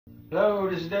Hello,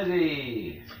 this is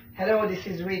Desi. Hello, this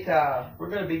is Rita. We're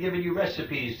going to be giving you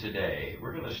recipes today.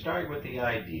 We're going to start with the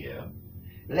idea.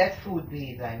 Let food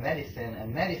be thy medicine,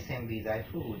 and medicine be thy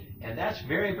food. And that's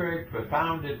very, very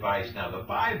profound advice. Now, the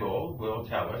Bible will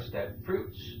tell us that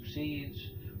fruits, seeds,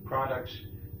 products,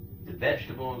 the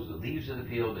vegetables, the leaves of the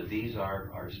field, that these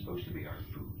are supposed to be our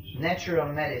foods.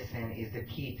 Natural medicine is the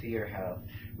key to your health.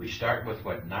 We start with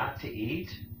what not to eat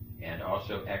and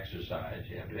also exercise.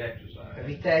 You have to exercise.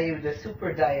 We tell you the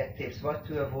super diet tips, what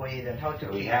to avoid and how to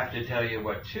We have to tell you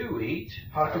what to eat.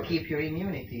 How to keep your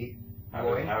immunity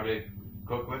going. How to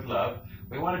cook with love.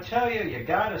 We want to tell you, you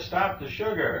got to stop the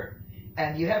sugar.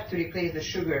 And you have to replace the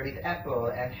sugar with apple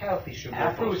and healthy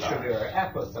sugar, fruit sugar,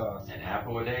 applesauce. An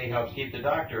apple a day helps keep the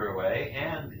doctor away,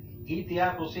 and eat the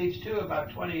apple seeds too,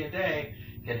 about 20 a day,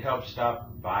 can help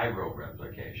stop viral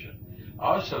replication.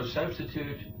 Also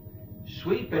substitute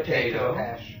sweet potato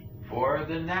hash for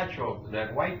the natural,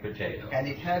 that white potato. And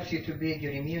it helps you to build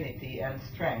your immunity and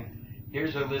strength.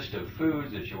 Here's a list of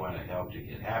foods that you want to help to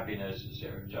get happiness,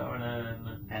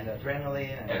 serotonin, and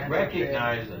adrenaline. And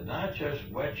recognize that not just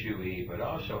what you eat, but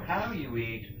also how you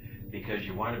eat, because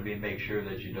you want to make sure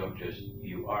that you don't just,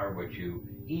 you are what you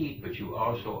eat, but you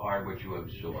also are what you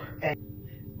absorb. And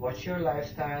what's your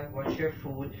lifestyle, what's your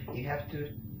food, you have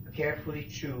to carefully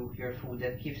chew your food.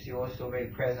 That keeps you also very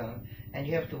present, and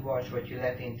you have to watch what you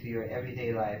let into your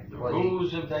everyday life. The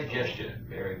rules of digestion,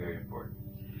 very, very important.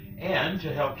 And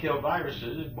to help kill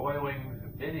viruses, boiling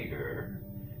vinegar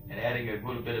and adding a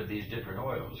little bit of these different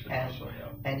oils can also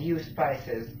help. And use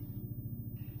spices.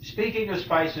 Speaking of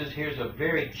spices, here's a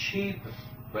very cheap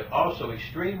but also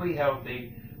extremely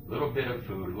healthy little bit of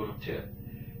food, little tip.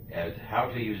 As how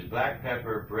to use black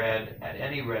pepper bread at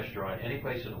any restaurant, any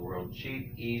place in the world.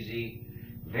 Cheap, easy,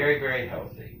 very, very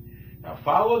healthy. Now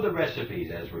follow the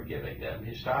recipes as we're giving them.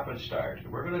 You stop and start.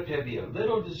 We're going to give you a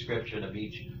little description of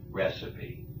each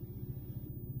recipe.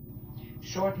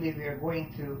 Shortly, we are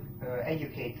going to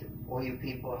educate all you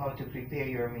people how to prepare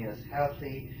your meals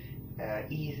healthy,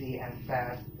 easy, and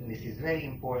fast. And this is very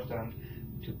important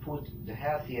to put the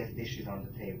healthiest dishes on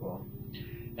the table.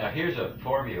 Now here's a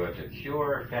formula to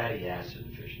cure fatty acid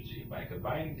deficiency by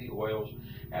combining the oils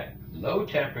at low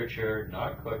temperature,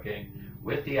 not cooking,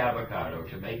 with the avocado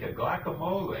to make a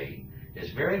guacamole.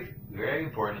 It's very, very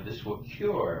important. This will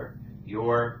cure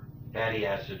your fatty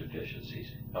acid deficiencies,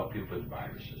 help you with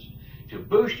viruses. To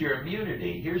boost your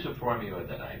immunity, here's a formula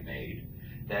that I made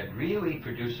that really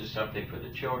produces something for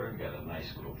the children, got a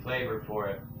nice little flavor for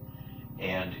it,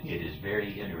 and it is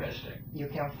very interesting. You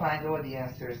can find all the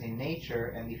answers in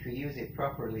nature, and if you use it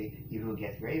properly, you will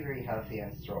get very, very healthy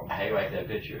and strong. I like that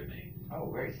picture of me.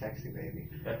 Oh, very sexy, baby.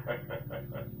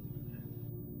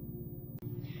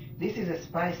 This is a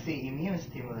spicy,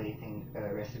 immune-stimulating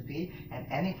recipe, and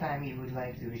anytime you would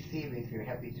like to receive it, we're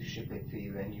happy to ship it to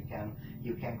you, and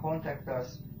you can contact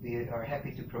us. We are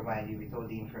happy to provide you with all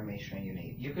the information you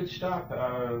need. You could stop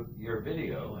your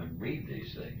video and read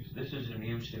these things. This is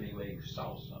immune-stimulating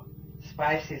salsa.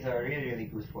 Spices are really, really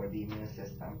good for the immune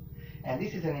system. And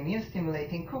this is an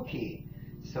immune-stimulating cookie.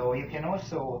 So you can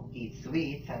also eat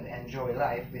sweets and enjoy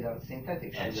life without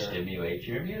synthetic sugar. And stimulate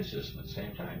your immune system at the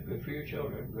same time. Good for your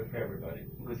children, good for everybody.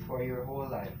 Good for your whole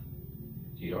life.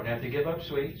 You don't have to give up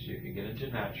sweets. You can get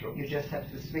into natural. You just have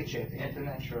to switch it into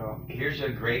natural. Here's a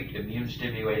great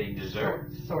immune-stimulating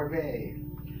dessert. Sorbet.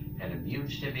 An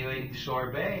immune-stimulating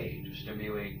sorbet to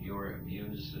stimulate your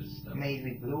immune system. Made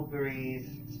with blueberries,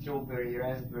 strawberry,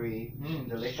 raspberry.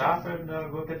 Delicious. Stop and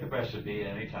look at the recipe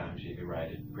anytime so you can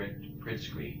write it, print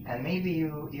screen. And maybe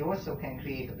you also can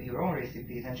create your own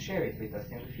recipes and share it with us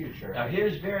in the future. Now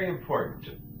here's very important.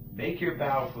 To make your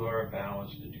bowel flora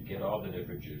balanced and to get all the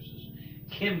different juices.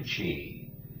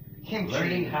 Kimchi.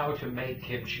 Learning how to make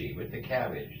kimchi with the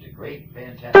cabbage, the great,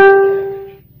 fantastic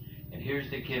cabbage. And here's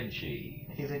the kimchi.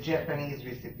 It is a Japanese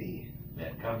recipe.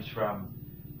 That comes from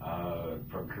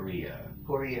Korea.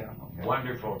 Korea, okay.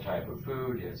 Wonderful type of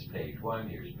food. It's page 1,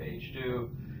 here's page 2.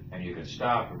 And you can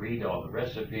stop, read all the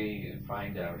recipe, and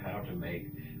find out how to make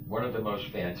one of the most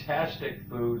fantastic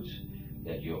foods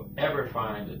that you'll ever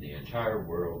find in the entire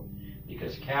world.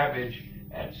 Because cabbage,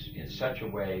 in such a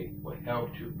way, will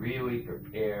help to really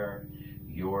prepare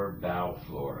your bowel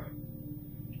flora.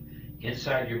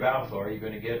 Inside your bowel flora, you're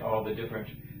going to get all the different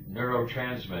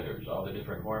neurotransmitters, all the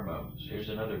different hormones. Here's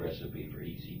another recipe for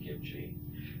easy kimchi.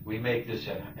 We make this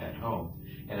at home,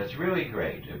 and it's really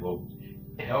great. It will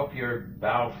help your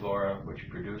bowel flora, which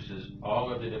produces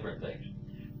all of the different things.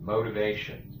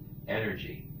 Motivation,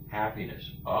 energy, happiness,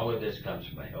 all of this comes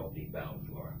from a healthy bowel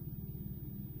flora.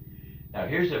 Now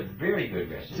here's a very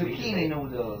good recipe. Zucchini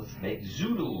noodles. Make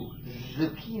zoodles.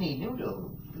 Zucchini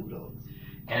noodles. Noodles.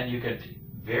 And you can,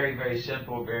 very, very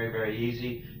simple, very, very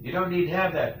easy. You don't need to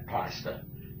have that pasta.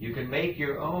 You can make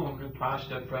your own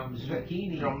pasta from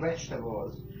zucchini. From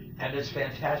vegetables. And it's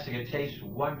fantastic. It tastes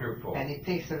wonderful. And it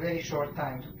takes a very short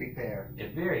time to prepare.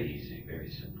 It's very easy,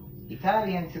 very simple.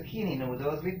 Italian zucchini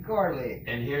noodles with garlic.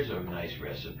 And here's a nice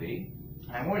recipe.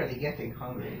 I'm already getting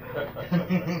hungry.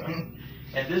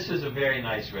 And this is a very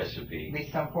nice recipe.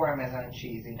 With some Parmesan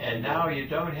cheese in it. And now you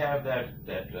don't have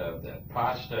that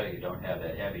pasta, you don't have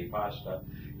that heavy pasta,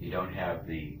 you don't have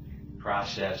the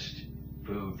processed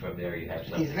food from there, you have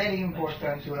something. It's very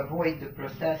important to avoid the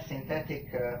processed synthetic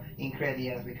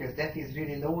ingredients because that is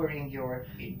really lowering your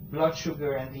blood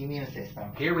sugar and the immune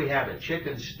system. Here we have a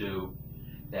chicken stew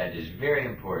that is very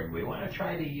important. We want to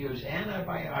try to use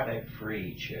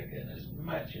antibiotic-free chicken as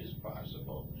much as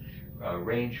possible.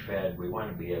 Range-fed, we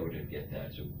want to be able to get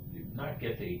that. So not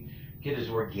get as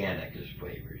organic as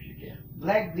flavor as you can.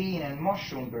 Black bean and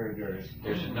mushroom burgers.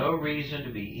 There's no reason to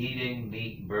be eating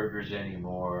meat burgers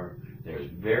anymore.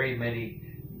 There's very many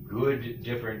good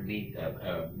different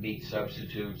meat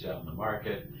substitutes out in the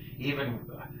market. Even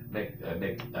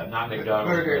not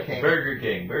McDonald's, Burger King. Burger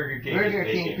King. Burger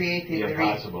King created the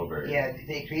Impossible Burger. Yeah,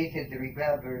 they created the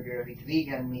Rebel Burger with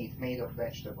vegan meat made of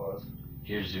vegetables.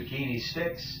 Here's zucchini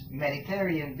sticks.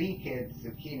 Mediterranean baked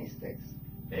zucchini sticks.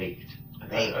 Baked.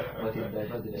 Baked. What did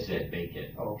I say? Said bake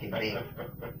it. Oh, okay, baked.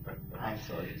 I'm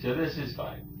sorry. So this is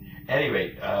fine.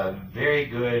 Anyway, very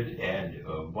good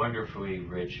and wonderfully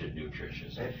rich and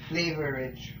nutritious. Flavor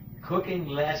rich. Cooking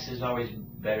less is always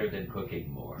better than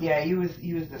cooking more. Yeah, use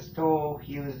the stove,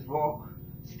 use wok,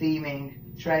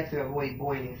 steaming. Try to avoid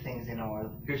boiling things in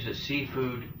oil. Here's a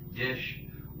seafood dish,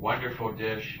 wonderful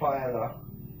dish. Paella.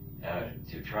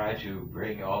 To try to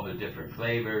bring all the different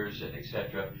flavors and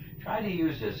etc. Try to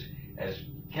use as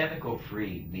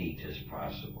chemical-free meat as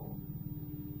possible.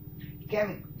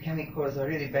 Chemicals are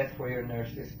really bad for your nerve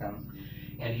system.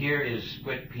 And here is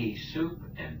split pea soup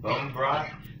and bone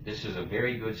broth. This is a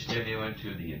very good stimulant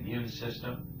to the immune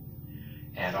system.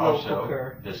 And Slow also,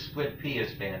 cooker. the split pea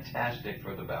is fantastic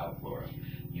for the bowel flora.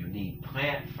 You need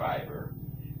plant fiber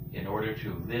in order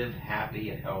to live happy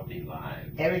and healthy lives.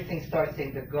 Everything starts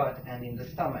in the gut and in the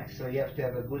stomach, so you have to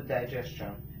have a good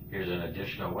digestion. Here's an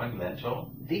additional one,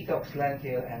 lentil. Detox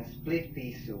lentil and split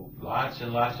pea soup. Lots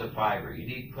and lots of fiber. You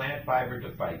need plant fiber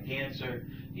to fight cancer.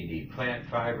 You need plant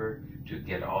fiber to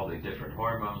get all the different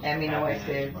hormones, Amino happiness,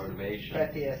 acids, motivation,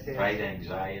 fatty acids. fight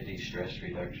anxiety, stress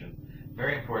reduction.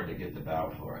 Very important to get the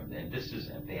bowel flora. And this is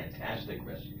a fantastic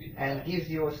recipe. And gives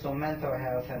you also mental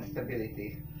health and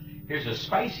stability. Here's a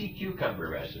spicy cucumber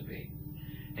recipe.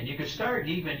 And you can start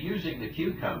even using the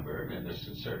cucumber in a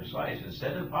certain slice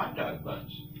instead of hot dog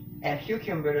buns. And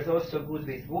cucumber is also good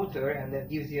with water, and that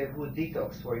gives you a good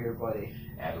detox for your body.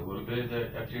 Add a little bit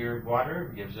of to your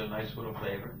water, gives a nice little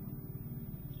flavor.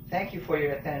 Thank you for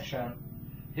your attention.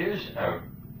 Here's a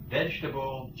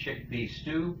vegetable chickpea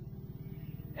stew.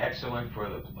 Excellent for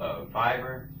the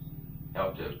fiber,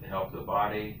 help the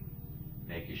body,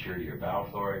 making sure your bowel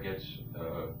flora gets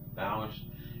balanced.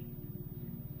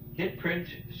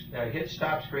 Hit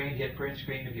stop screen, hit print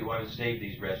screen if you want to save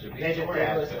these recipes.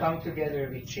 Vegetables come together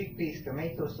with chickpeas,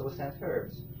 tomato sauce, and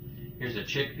herbs. Here's a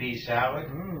chickpea salad.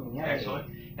 Yummy. Excellent.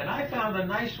 And I found a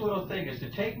nice little thing is to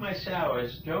take my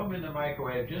salads, throw them in the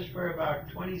microwave just for about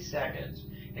 20 seconds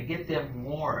and get them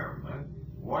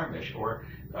warmish, or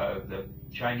the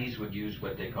Chinese would use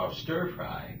what they call stir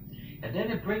fry. And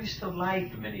then it brings to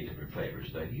life many different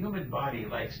flavors. The human body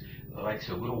likes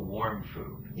a little warm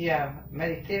food. Yeah,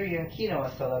 Mediterranean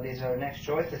quinoa salad is our next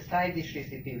choice. A side dish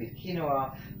recipe with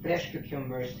quinoa, fresh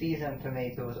cucumbers, seasoned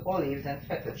tomatoes, olives, and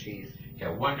feta cheese.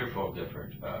 Yeah, wonderful,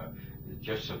 different.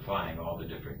 Just supplying all the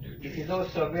different nutrients. This is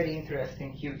also a very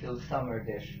interesting, cute little summer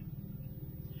dish.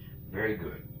 Very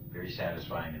good. Very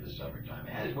satisfying in the summertime,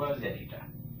 as well as any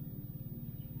time.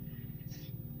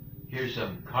 Here's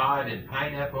some cod and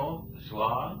pineapple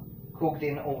slaw. Cooked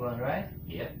in oven, right?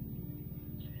 Yeah.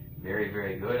 Very,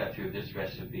 very good. I threw this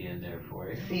recipe in there for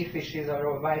you. White fishes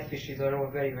are all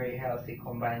very, very healthy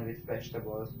combined with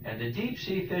vegetables. And the deep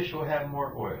sea fish will have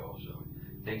more oil, so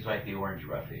things like the orange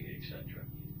roughie, etc.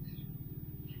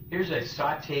 Here's a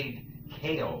sautéed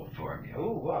kale formula.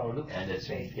 Oh, wow, looks and it's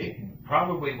tasty.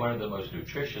 Probably one of the most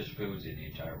nutritious foods in the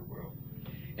entire world.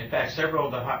 In fact,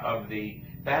 several of the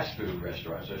fast food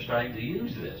restaurants are starting to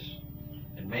use this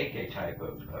and make a type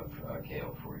of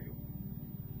kale for you.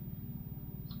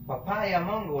 Papaya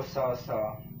mango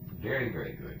salsa. Very,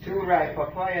 very good. Too ripe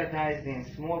papaya diced in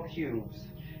small cubes.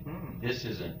 This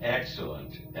is an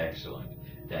excellent, excellent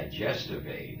digestive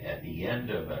aid at the end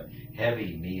of a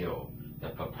heavy meal. The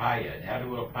papaya, add a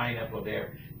little pineapple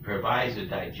there, provides a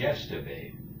digestive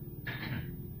aid.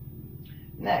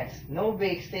 Next,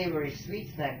 no-bake savory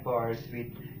sweet snack bars with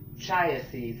chia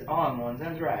seeds, almonds,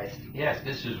 and rice. Yes,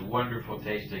 this is wonderful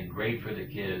tasting, great for the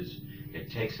kids.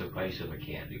 It takes the place of a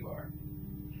candy bar.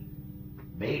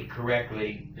 Made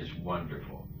correctly is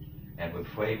wonderful, and with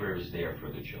flavor is there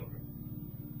for the children.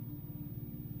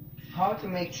 How to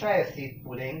make chia seed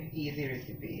pudding, easy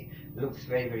recipe. Looks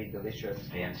very, very delicious.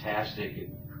 Fantastic. It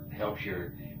helps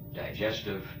your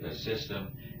digestive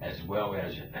system as well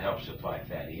as it helps supply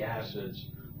fatty acids.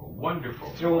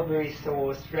 Wonderful. Strawberry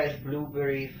sauce, fresh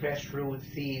blueberry, fresh fruit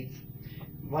seeds.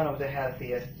 One of the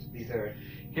healthiest desserts.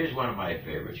 Here's one of my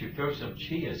favorites. You throw some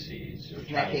chia seeds or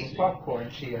chia Snacking seeds. popcorn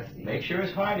chia seeds. Make sure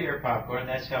it's hot air popcorn.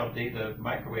 That's healthy. The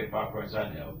microwave popcorn is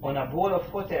unhealthy. On a bowl of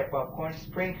hot air popcorn,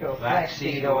 sprinkle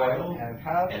Flaxseed flaxseed oil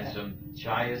and some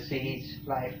chia seeds.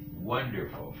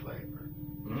 Wonderful flavor.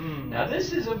 Now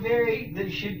this is a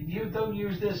you don't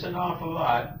use this an awful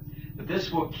lot, but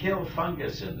this will kill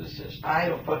fungus in the system. Eye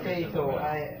of potato,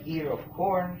 ear of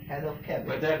corn, head of cabbage.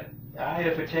 But that eye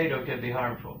of potato can be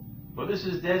harmful. Well, this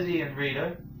is Desi and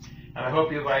Rita, and I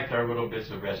hope you liked our little bits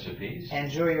of recipes.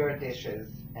 Enjoy your dishes.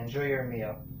 Enjoy your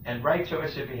meal. And write to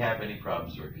us if you have any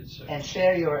problems or concerns. And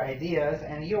share your ideas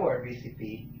and your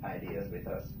recipe ideas with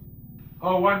us.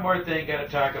 Oh, one more thing, got to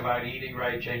talk about eating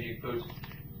right, changing foods.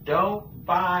 Don't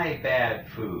buy bad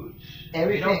foods.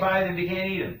 If you don't buy them, you can't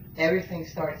eat them. Everything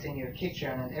starts in your kitchen,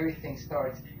 and everything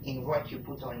starts in what you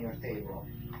put on your table.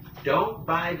 Don't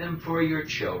buy them for your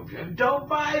children. Don't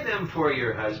buy them for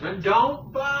your husband.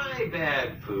 Don't buy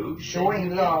bad food.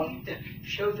 Showing love.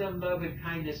 Show them love and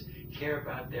kindness. Care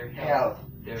about their health.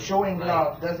 Showing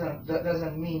love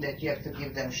doesn't mean that you have to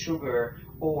give them sugar,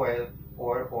 oil,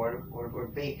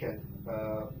 or bacon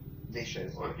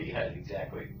dishes. Yeah,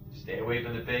 exactly. Stay away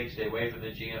from the pig. Stay away from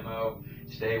the GMO.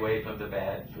 Stay away from the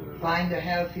bad food. Find a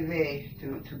healthy way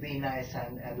to be nice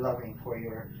and loving for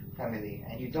your family,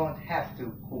 and you don't have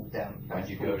to cook them. When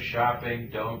you go shopping,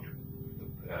 don't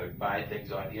buy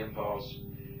things on impulse.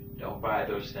 Don't buy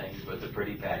those things with the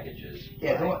pretty packages.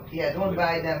 Don't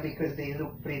buy them because they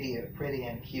look pretty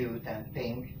and cute and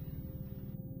pink.